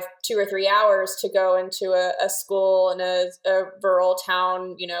drive 2 or 3 hours to go into a school in a rural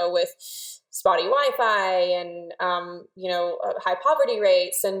town, with spotty Wi-Fi and, high poverty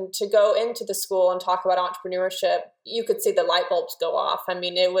rates. And to go into the school and talk about entrepreneurship, you could see the light bulbs go off. I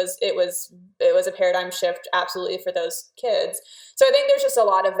mean, it was a paradigm shift absolutely for those kids. So I think there's just a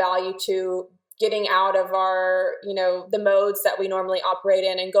lot of value to getting out of our, the modes that we normally operate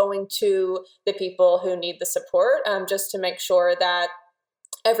in and going to the people who need the support, just to make sure that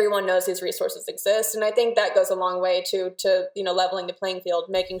everyone knows these resources exist. And I think that goes a long way to leveling the playing field,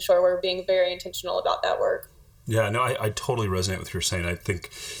 making sure we're being very intentional about that work. Yeah, no, I totally resonate with what you're saying. I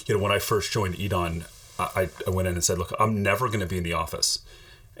think, when I first joined EDON, I went in and said, look, I'm never going to be in the office.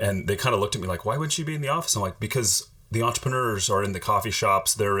 And they kind of looked at me like, why would you be in the office? I'm like, because the entrepreneurs are in the coffee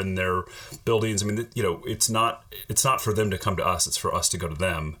shops, they're in their buildings. I mean, it's not for them to come to us, it's for us to go to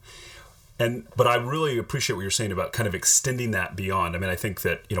them. But I really appreciate what you're saying about kind of extending that beyond. I mean, I think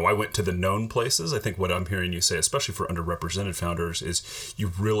that, I went to the known places. I think what I'm hearing you say, especially for underrepresented founders, is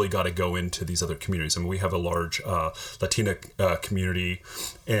you really got to go into these other communities. I mean, we have a large Latina community,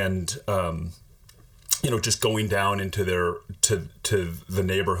 and just going down into to the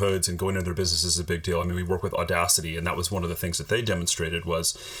neighborhoods and going into their businesses is a big deal. I mean, we work with Audacity, and that was one of the things that they demonstrated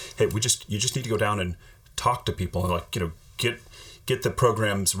was, hey, you just need to go down and talk to people and get the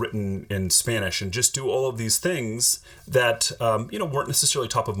programs written in Spanish and just do all of these things that weren't necessarily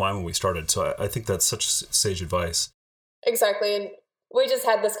top of mind when we started. So I think that's such sage advice. Exactly. And we just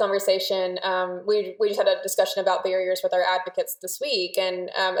had this conversation. We just had a discussion about barriers with our advocates this week. And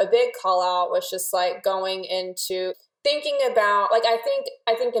a big call out was just like going into thinking about, like, I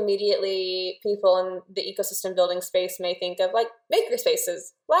think immediately people in the ecosystem building space may think of like maker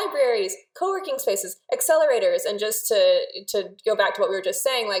spaces, libraries, co-working spaces, accelerators. And just to go back to what we were just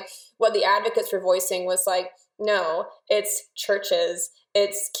saying, like what the advocates were voicing was like, no, it's churches,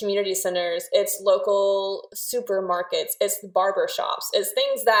 it's community centers, it's local supermarkets, it's barber shops, it's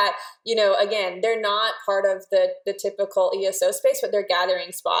things that, again, they're not part of the typical ESO space, but they're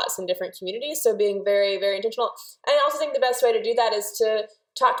gathering spots in different communities. So being very, very intentional. And I also think the best way to do that is to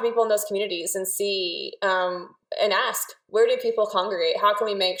talk to people in those communities and see and ask, where do people congregate? How can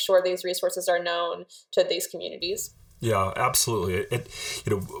we make sure these resources are known to these communities? Yeah, absolutely.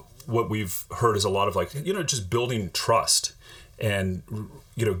 What we've heard is a lot of just building trust and,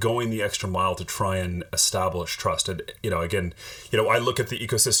 going the extra mile to try and establish trust. And, again, I look at the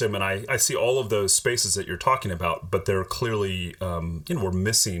ecosystem and I see all of those spaces that you're talking about, but they're clearly, we're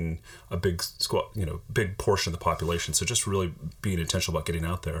missing a big portion of the population. So just really being intentional about getting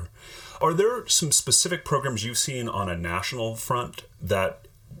out there. Are there some specific programs you've seen on a national front that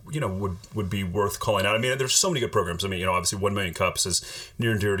would be worth calling out? I mean, there's so many good programs. I mean, obviously 1 Million Cups is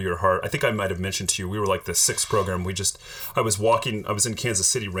near and dear to your heart. I think I might have mentioned to you, we were like the 6th program. I was in Kansas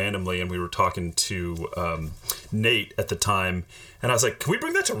City randomly, and we were talking to Nate at the time, and I was like, can we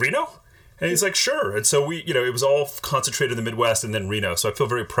bring that to Reno? And he's like, sure. And so we, it was all concentrated in the Midwest and then Reno. So I feel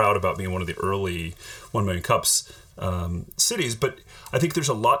very proud about being one of the early 1 Million Cups cities. But I think there's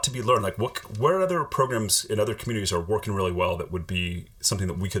a lot to be learned. Like, what other programs in other communities are working really well that would be something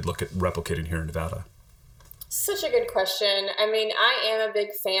that we could look at replicating here in Nevada? Such a good question. I mean, I am a big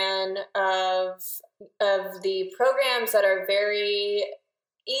fan of the programs that are very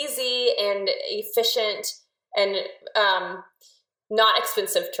easy and efficient and not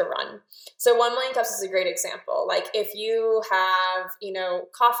expensive to run. So 1 Million Cups is a great example. Like if you have,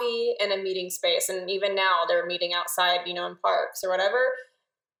 coffee and a meeting space, and even now they're meeting outside, in parks or whatever,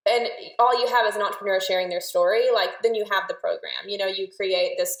 and all you have is an entrepreneur sharing their story, like then you have the program. You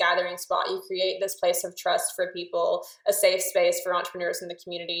create this gathering spot, you create this place of trust for people, a safe space for entrepreneurs in the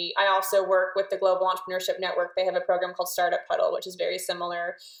community. I also work with the Global Entrepreneurship Network. They have a program called Startup Huddle, which is very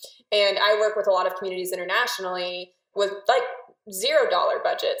similar. And I work with a lot of communities internationally with like $0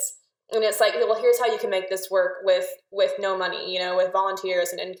 budgets. And it's like, well, here's how you can make this work with no money, with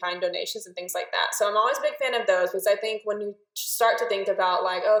volunteers and in-kind donations and things like that. So I'm always a big fan of those, because I think when you start to think about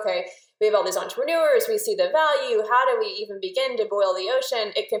like, okay, we have all these entrepreneurs, we see the value, how do we even begin to boil the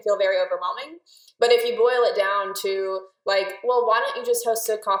ocean? It can feel very overwhelming. But if you boil it down to like, well, why don't you just host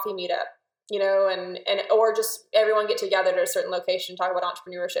a coffee meetup? Or just everyone get together to a certain location, talk about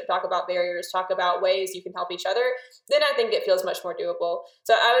entrepreneurship, talk about barriers, talk about ways you can help each other, then I think it feels much more doable.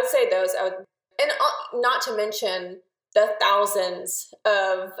 So I would say those, and not to mention the thousands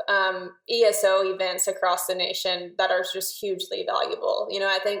of ESO events across the nation that are just hugely valuable.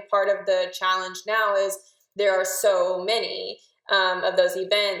 I think part of the challenge now is there are so many of those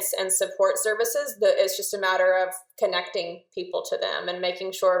events and support services that it's just a matter of connecting people to them and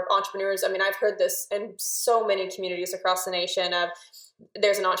making sure entrepreneurs, I mean, I've heard this in so many communities across the nation of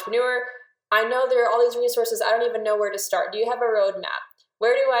there's an entrepreneur. I know there are all these resources. I don't even know where to start. Do you have a roadmap?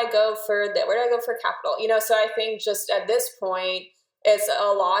 Where do I go for that? Where do I go for capital? So I think just at this point, it's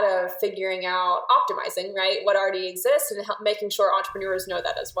a lot of figuring out, optimizing, right? What already exists and making sure entrepreneurs know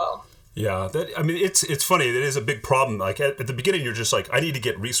that as well. Yeah, it's funny. It is a big problem. Like at the beginning, you're just like, I need to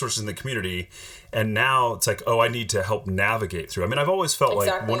get resources in the community, and now it's like, oh, I need to help navigate through. I mean, I've always felt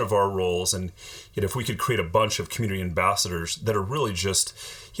like one of our roles, and if we could create a bunch of community ambassadors that are really just,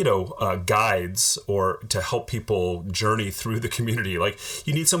 guides or to help people journey through the community. Like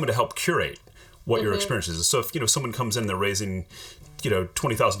you need someone to help curate what your experience is. So if someone comes in, they're raising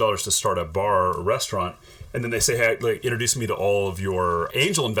 $20,000 to start a bar or restaurant, and then they say, hey, like, introduce me to all of your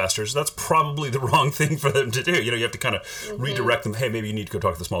angel investors, that's probably the wrong thing for them to do. You have to kind of redirect them. Hey, maybe you need to go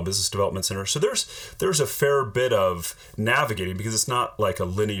talk to the Small Business Development Center. So there's a fair bit of navigating, because it's not like a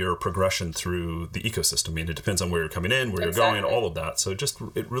linear progression through the ecosystem. I mean, it depends on where you're coming in, where you're going, all of that. So it's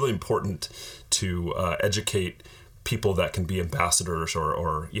really important to educate people that can be ambassadors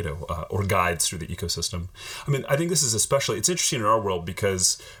or guides through the ecosystem. I mean, I think this is it's interesting in our world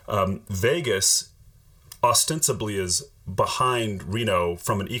because Vegas ostensibly is behind Reno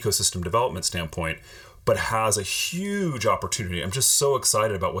from an ecosystem development standpoint, but has a huge opportunity. I'm just so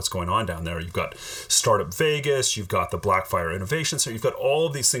excited about what's going on down there. You've got Startup Vegas, you've got the Blackfire Innovation Center, you've got all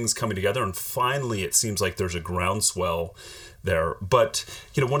of these things coming together, and finally it seems like there's a groundswell there. But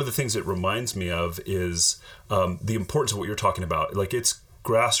one of the things it reminds me of is the importance of what you're talking about. Like, it's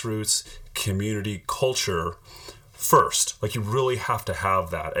grassroots, community, culture first. Like, you really have to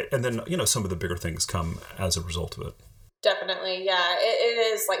have that. And then, some of the bigger things come as a result of it. Definitely. Yeah.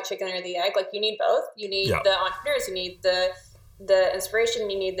 It is like chicken or the egg. Like, you need both. You need the entrepreneurs, you need the inspiration,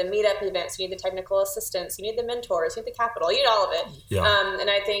 you need the meetup events, you need the technical assistance, you need the mentors, you need the capital, you need all of it. Yeah.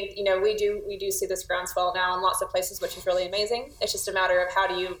 And I think, we do see this groundswell now in lots of places, which is really amazing. It's just a matter of how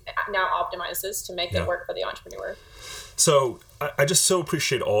do you now optimize this to make it work for the entrepreneur. So I just so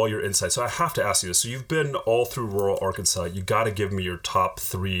appreciate all your insights. So I have to ask you this. So you've been all through rural Arkansas. You got to give me your top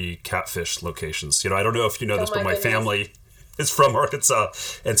 3 catfish locations. I don't know if you know this, but my family is from Arkansas.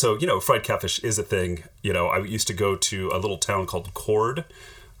 And so, fried catfish is a thing. I used to go to a little town called Cord,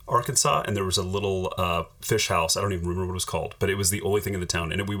 Arkansas, and there was a little fish house. I don't even remember what it was called, but it was the only thing in the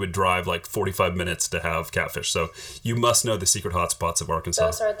town. And we would drive like 45 minutes to have catfish. So you must know the secret hotspots of Arkansas.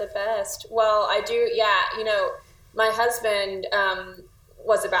 Those are the best. Well, I do. Yeah. My husband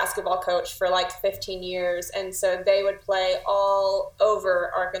was a basketball coach for like 15 years. And so they would play all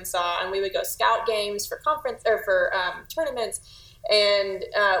over Arkansas, and we would go scout games for conference or for tournaments. And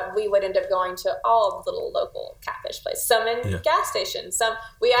we would end up going to all the little local catfish places, some in gas stations, some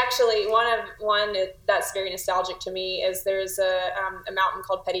we actually, one that's very nostalgic to me is there's a mountain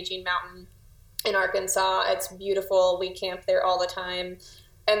called Petit Jean Mountain in Arkansas. It's beautiful. We camp there all the time.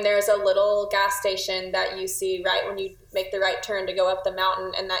 And there's a little gas station that you see right when you make the right turn to go up the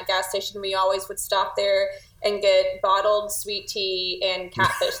mountain. And that gas station, we always would stop there and get bottled sweet tea and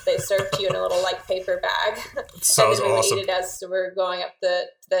catfish. They served to you in a little like paper bag. Sounds and then we awesome. would eat it as we're going up the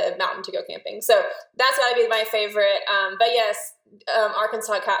mountain to go camping. So that's got to be my favorite. But yes,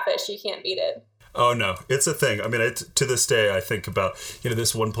 Arkansas catfish, you can't beat it. Oh, no, it's a thing. I mean, to this day, I think about,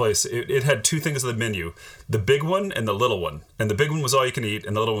 this one place, it had 2 things on the menu, the big one and the little one. And the big one was all you can eat,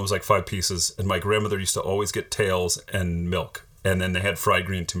 and the little one was like 5 pieces. And my grandmother used to always get tails and milk. And then they had fried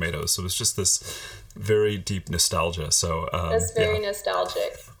green tomatoes. So it was just this very deep nostalgia. So it's very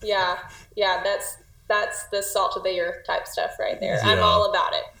nostalgic. Yeah. Yeah, that's the salt of the earth type stuff right there. Yeah. I'm all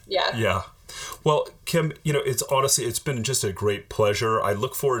about it. Yeah. Yeah. Well, Kim, it's been just a great pleasure. I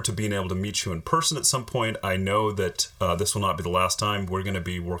look forward to being able to meet you in person at some point. I know that this will not be the last time. We're going to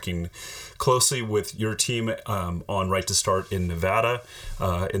be working closely with your team on Right to Start in Nevada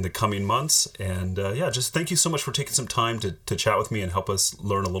in the coming months. And just thank you so much for taking some time to chat with me and help us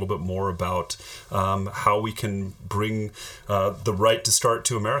learn a little bit more about how we can bring the Right to Start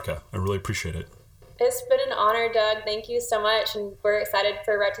to America. I really appreciate it. It's been an honor, Doug. Thank you so much. And we're excited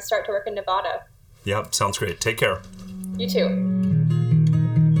for Right to Start to work in Nevada. Yeah, sounds great. Take care. You too.